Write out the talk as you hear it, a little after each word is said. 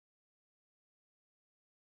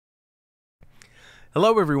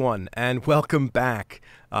Hello, everyone, and welcome back.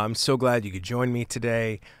 I'm so glad you could join me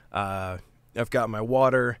today. I've got my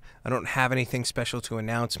water. I don't have anything special to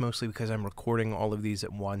announce, mostly because I'm recording all of these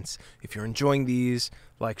at once. If you're enjoying these,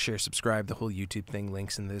 like, share, subscribe, the whole YouTube thing,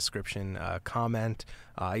 links in the description, comment.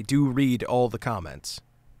 I do read all the comments.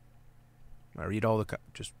 I read all the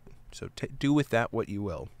do with that what you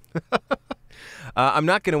will. I'm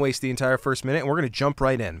not going to waste the entire first minute, and we're going to jump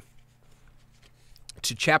right in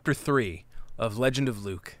to Chapter 3 of Legend of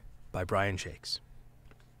Luke by Brian Jacques.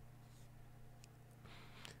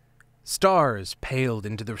 Stars paled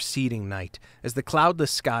into the receding night as the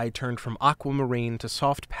cloudless sky turned from aquamarine to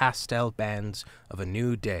soft pastel bands of a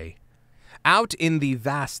new day. Out in the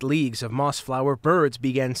vast leagues of mossflower, birds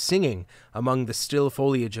began singing among the still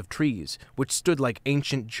foliage of trees, which stood like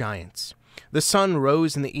ancient giants. The sun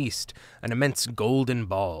rose in the east, an immense golden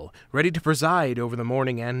ball, ready to preside over the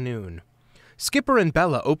morning and noon. Skipper and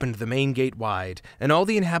Bella opened the main gate wide, and all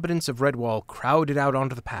the inhabitants of Redwall crowded out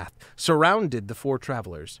onto the path, surrounded the four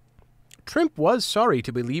travelers. Trimp was sorry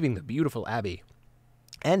to be leaving the beautiful abbey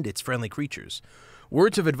and its friendly creatures.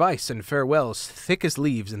 Words of advice and farewells thick as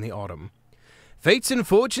leaves in the autumn. Fates and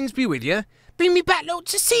fortunes be with you. Bring me back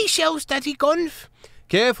loads of seashells, Daddy Gonf.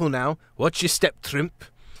 Careful now. Watch your step, Trimp.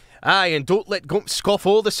 Aye, and don't let Gump scoff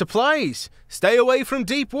all the supplies. Stay away from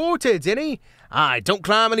deep water, Dinny. Aye, don't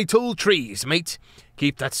climb any tall trees, mate.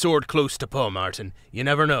 Keep that sword close to Paul, Martin. You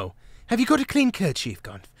never know. Have you got a clean kerchief,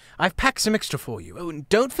 Gonf? I've packed some extra for you. Oh, and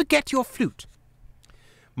don't forget your flute.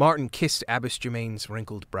 Martin kissed Abbess Germain's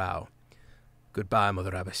wrinkled brow. Goodbye,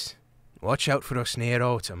 Mother Abbess. Watch out for us near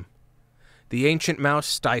autumn. The ancient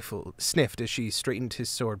mouse sniffed as she straightened his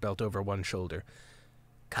sword belt over one shoulder.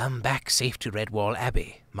 Come back safe to Redwall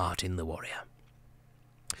Abbey, Martin the warrior.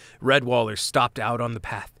 Redwallers stopped out on the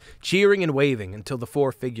path, cheering and waving until the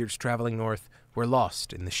four figures traveling north were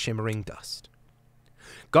lost in the shimmering dust.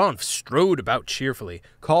 Gonf strode about cheerfully,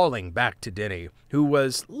 calling back to Dinny, who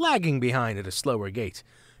was lagging behind at a slower gait.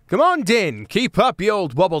 Come on, Din, keep up, you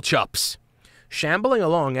old wobble chops. Shambling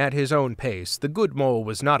along at his own pace, the good mole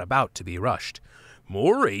was not about to be rushed.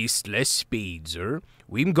 More haste, less speed, sir.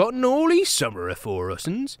 We've got an early summer afore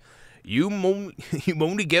us'ns. You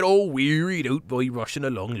only get all wearied out by rushing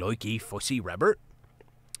along like a fussy rabbit.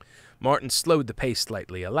 Martin slowed the pace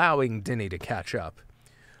slightly, allowing Dinny to catch up.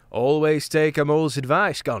 Always take a mole's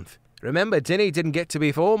advice, Gonf. Remember, Dinny didn't get to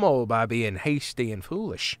be formal by being hasty and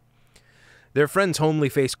foolish. Their friend's homely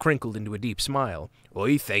face crinkled into a deep smile.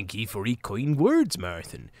 I thank ye for ye kind words,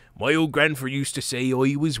 Martin. My old grandfather used to say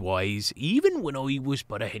I was wise, even when I was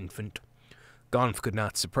but a infant. Gonf could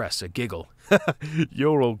not suppress a giggle.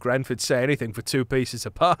 Your old grandfather'd say anything for 2 pieces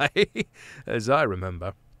of pie, as I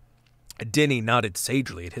remember. Dinny nodded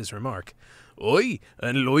sagely at his remark. Aye,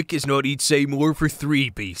 and like as not he'd say more for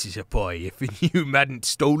 3 pieces of pie if you hadn't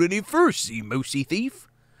stolen it first, ye mousy thief.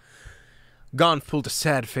 Gonf pulled a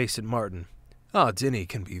sad face at Martin. Dinny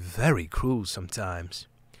can be very cruel sometimes.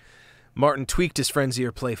 Martin tweaked his friend's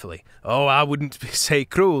ear playfully. Oh, I wouldn't say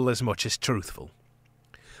cruel as much as truthful.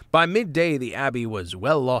 By midday, the abbey was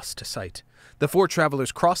well lost to sight. The four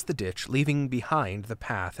travelers crossed the ditch, leaving behind the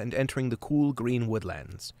path and entering the cool green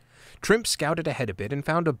woodlands. Trimp scouted ahead a bit and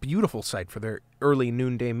found a beautiful site for their early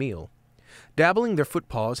noonday meal. Dabbling their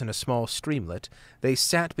footpaws in a small streamlet, they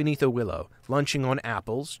sat beneath a willow, lunching on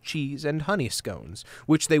apples, cheese, and honey scones,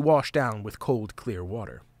 which they washed down with cold, clear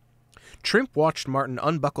water. Trimp watched Martin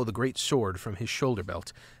unbuckle the great sword from his shoulder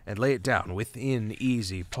belt and lay it down within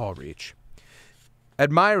easy paw reach.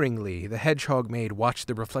 Admiringly, the hedgehog maid watched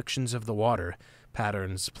the reflections of the water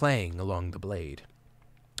patterns playing along the blade.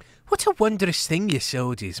 What a wondrous thing your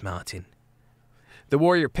sword is, Martin. The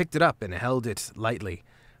warrior picked it up and held it lightly,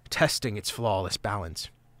 testing its flawless balance.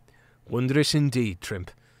 Wondrous indeed, Trimp,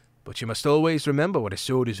 but you must always remember what a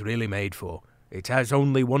sword is really made for. It has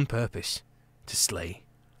only one purpose, to slay.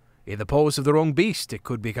 In the paws of the wrong beast, it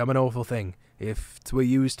could become an awful thing, if it were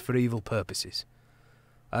used for evil purposes.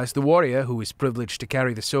 As the warrior who is privileged to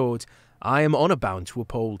carry the sword, I am honour bound to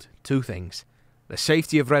uphold 2 things, the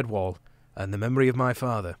safety of Redwall and the memory of my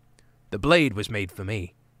father. The blade was made for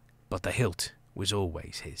me, but the hilt was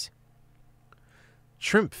always his.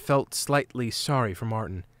 Trimp felt slightly sorry for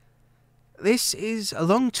Martin. This is a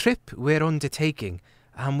long trip we're undertaking,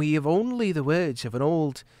 and we have only the words of an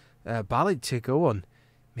old ballad to go on.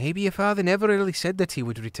 Maybe your father never really said that he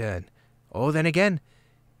would return. Or then again,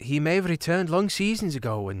 he may have returned long seasons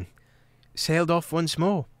ago and sailed off once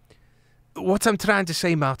more. What I'm trying to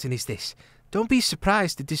say, Martin, is this. Don't be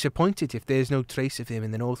surprised and disappointed if there's no trace of him in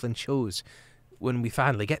the Northland shores when we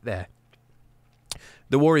finally get there.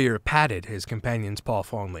 The warrior patted his companion's paw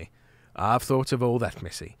fondly. I've thought of all that,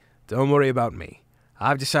 missy. Don't worry about me.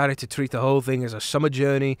 I've decided to treat the whole thing as a summer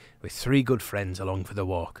journey with 3 good friends along for the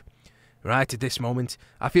walk. Right at this moment,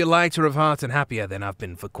 I feel lighter of heart and happier than I've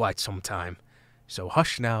been for quite some time. So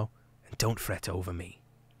hush now, and don't fret over me.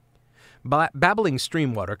 Babbling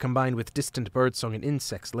stream water combined with distant birdsong and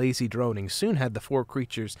insects' lazy droning soon had the 4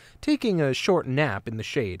 creatures taking a short nap in the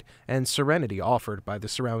shade and serenity offered by the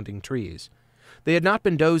surrounding trees. They had not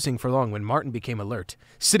been dozing for long when Martin became alert.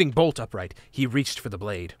 Sitting bolt upright, he reached for the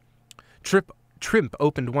blade. Trimp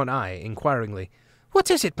opened one eye inquiringly. "What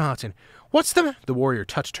is it, Martin? What's the The warrior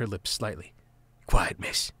touched her lips slightly. "Quiet,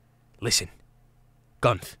 miss. Listen.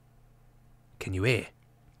 Gunf. Can you hear?"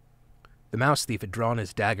 The mouse thief had drawn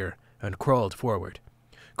his dagger and crawled forward.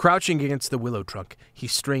 Crouching against the willow trunk, he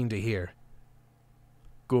strained to hear.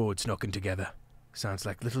 "Gourds knocking together. Sounds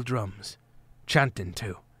like little drums. Chanting,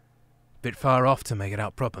 too. Bit far off to make it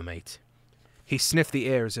out proper, mate." He sniffed the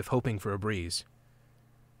air as if hoping for a breeze.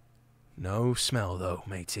 "No smell, though,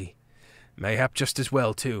 matey. Mayhap just as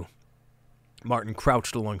well, too." Martin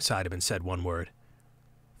crouched alongside him and said one word.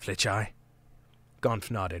 "Flitch-eye?"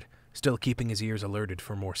 Gonf nodded, still keeping his ears alerted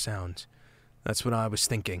for more sounds. "That's what I was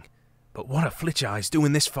thinking. But what are Flitch-eyes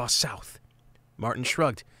doing this far south?" Martin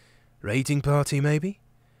shrugged. "Raiding party, maybe?"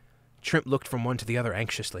 Trimp looked from one to the other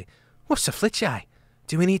anxiously. "What's a Flitch-eye?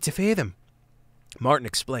 Do we need to fear them?" Martin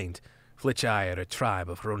explained. "Flitch-eye are a tribe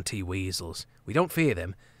of runty weasels. We don't fear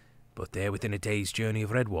them, but they're within a day's journey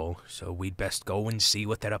of Redwall, so we'd best go and see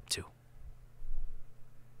what they're up to."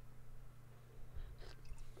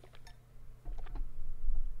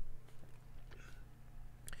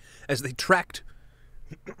 As they tracked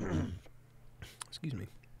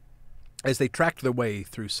As they tracked their way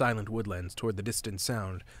through silent woodlands toward the distant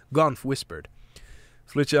sound, Gonf whispered,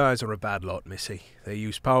 "Flitch-eyes are a bad lot, missy. They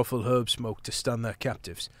use powerful herb smoke to stun their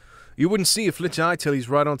captives. You wouldn't see a Flitch-eye till he's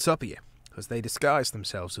right on top of you, because they disguise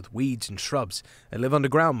themselves with weeds and shrubs and live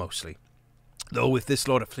underground mostly. Though with this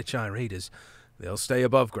lot of Flitch-eye raiders, they'll stay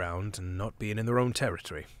above ground and not being in their own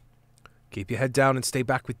territory. Keep your head down and stay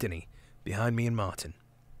back with Dinny, behind me and Martin."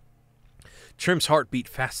 Trim's heart beat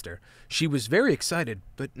faster. She was very excited,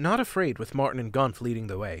 but not afraid with Martin and Gonf leading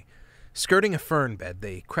the way. Skirting a fern bed,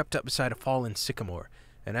 they crept up beside a fallen sycamore,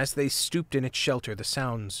 and as they stooped in its shelter, the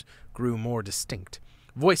sounds grew more distinct.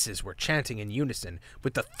 Voices were chanting in unison,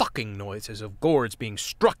 with the thucking noises of gourds being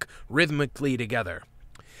struck rhythmically together.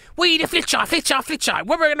 "We the Flitch-eye, Flitch-eye, Flitch-eye!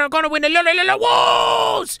 We're gonna win the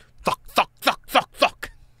wars! Thuck, thuck, thuck, thuck,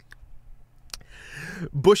 thuck!"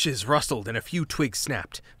 Bushes rustled and a few twigs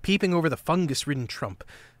snapped. Peeping over the fungus-ridden trunk,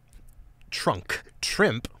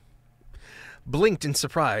 Trimp blinked in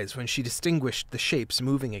surprise when she distinguished the shapes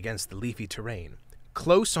moving against the leafy terrain.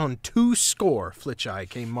 Close on 200 Flitch-eye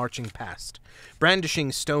came marching past,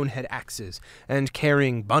 brandishing stone-head axes and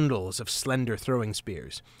carrying bundles of slender throwing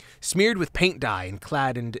spears. Smeared with paint dye and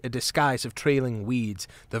clad in a disguise of trailing weeds,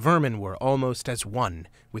 the vermin were almost as one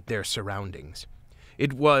with their surroundings.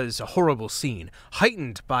 It was a horrible scene,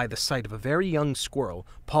 heightened by the sight of a very young squirrel,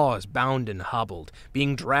 paws bound and hobbled,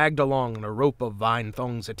 being dragged along on a rope of vine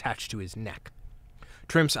thongs attached to his neck.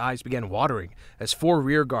 Trimp's eyes began watering as 4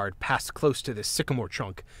 rearguard passed close to the sycamore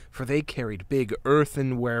trunk, for they carried big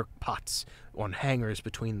earthenware pots on hangers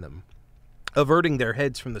between them, averting their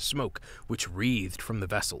heads from the smoke which wreathed from the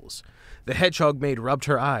vessels. The hedgehog maid rubbed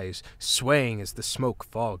her eyes, swaying as the smoke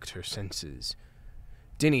fogged her senses.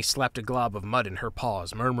 Dinny slapped a glob of mud in her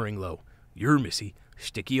paws, murmuring low, "Yer, missy,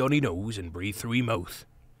 sticky on 'ee nose and breathe through 'ee mouth."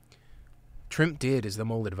 Trimp did as the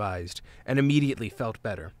mole advised, and immediately felt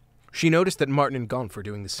better. She noticed that Martin and Gonf were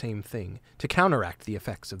doing the same thing, to counteract the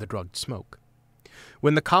effects of the drugged smoke.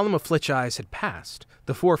 When the column of Flitch-eyes had passed,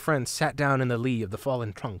 the 4 friends sat down in the lee of the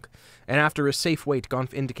fallen trunk, and after a safe wait,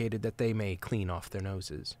 Gonf indicated that they may clean off their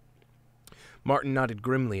noses. Martin nodded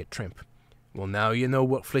grimly at Trimp. "Well, now you know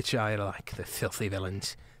what Flitch-eye are like, the filthy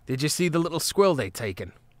villains. Did you see the little squirrel they'd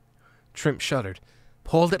taken?" Trimp shuddered.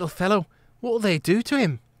 "Poor little fellow. What'll they do to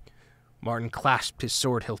him?" Martin clasped his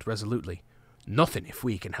sword hilt resolutely. "Nothing if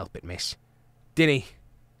we can help it, miss. Dinny,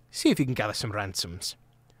 see if you can gather some ransoms."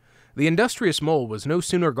 The industrious mole was no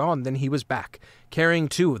sooner gone than he was back, carrying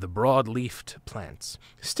 2 of the broad-leafed plants,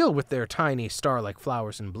 still with their tiny star-like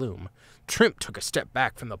flowers in bloom. Trimp took a step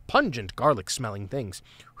back from the pungent garlic-smelling things.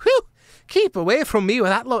 "Whew! Keep away from me with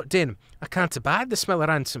that lot, Din. I can't abide the smell of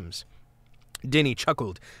ransoms." Dinny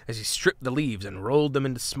chuckled as he stripped the leaves and rolled them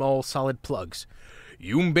into small, solid plugs.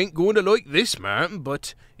 "You bain't going to like this, Martin,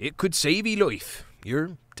 but it could save 'ee life.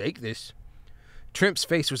 Here, take this." Trimp's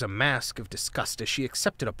face was a mask of disgust as she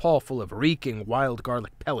accepted a pawful of reeking wild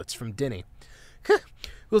garlic pellets from Dinny.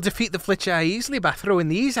 "We'll defeat the Flitch-eye easily by throwing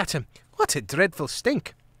these at him. What a dreadful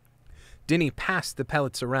stink." Dinny passed the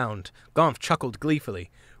pellets around. Gonf chuckled gleefully.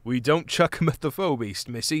 We don't chuck 'em at the foe beast,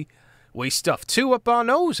 missy. We stuff 2 up our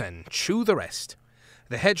nose and chew the rest.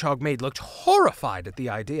 The hedgehog maid looked horrified at the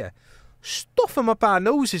idea. Stuff 'em up our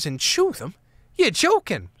noses and chew them? You're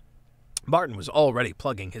joking. Martin was already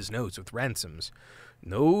plugging his nose with ransoms.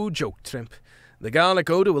 No joke, Trimp. The garlic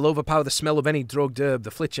odor will overpower the smell of any drugged herb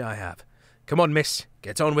the flitch I have. Come on, miss.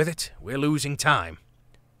 Get on with it. We're losing time.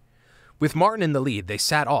 With Martin in the lead, they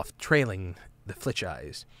sat off, trailing the flitch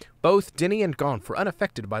eyes. Both Dinny and Gonf were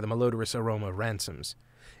unaffected by the malodorous aroma of ransoms.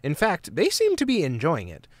 In fact, they seemed to be enjoying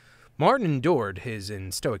it. Martin endured his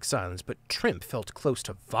in stoic silence, but Trimp felt close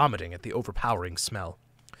to vomiting at the overpowering smell.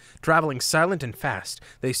 Traveling silent and fast,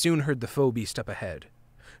 they soon heard the foe beast up ahead.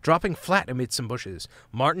 Dropping flat amid some bushes,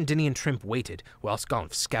 Martin, Dinny, and Trimp waited, whilst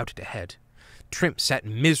Gonf scouted ahead. Trimp sat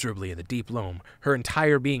miserably in the deep loam, her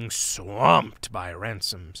entire being swamped by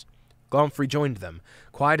ransoms. Gonf rejoined them,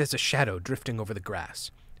 quiet as a shadow drifting over the grass.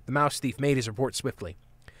 The mouse thief made his report swiftly.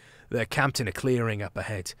 They're camped in a clearing up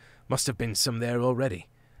ahead. Must have been some there already.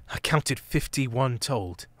 I counted 51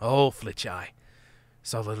 told. All flitch eye.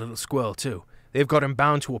 Saw the little squirrel, too. They've got him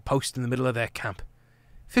bound to a post in the middle of their camp.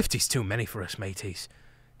 50's too many for us, mateys.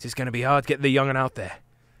 'Tis going to be hard getting the young'un out there.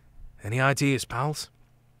 Any ideas, pals?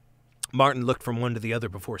 Martin looked from one to the other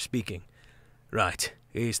before speaking. Right,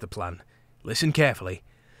 here's the plan. Listen carefully.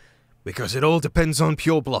 Because it all depends on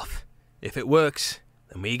pure bluff. If it works,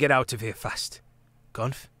 then we get out of here fast.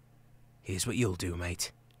 Gonf, here's what you'll do,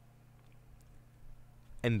 mate.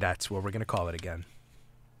 And that's where we're going to call it again.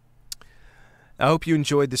 I hope you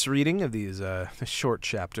enjoyed this reading of this short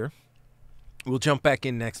chapter. We'll jump back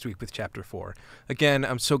in next week with Chapter 4. Again,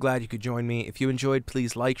 I'm so glad you could join me. If you enjoyed,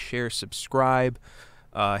 please like, share, subscribe.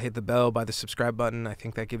 Hit the bell by the subscribe button. I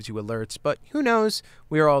think that gives you alerts. But who knows?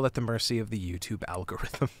 We are all at the mercy of the YouTube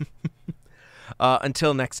algorithm.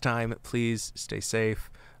 Until next time, please stay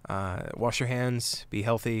safe. Wash your hands. Be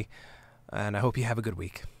healthy. And I hope you have a good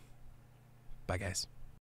week. Bye, guys.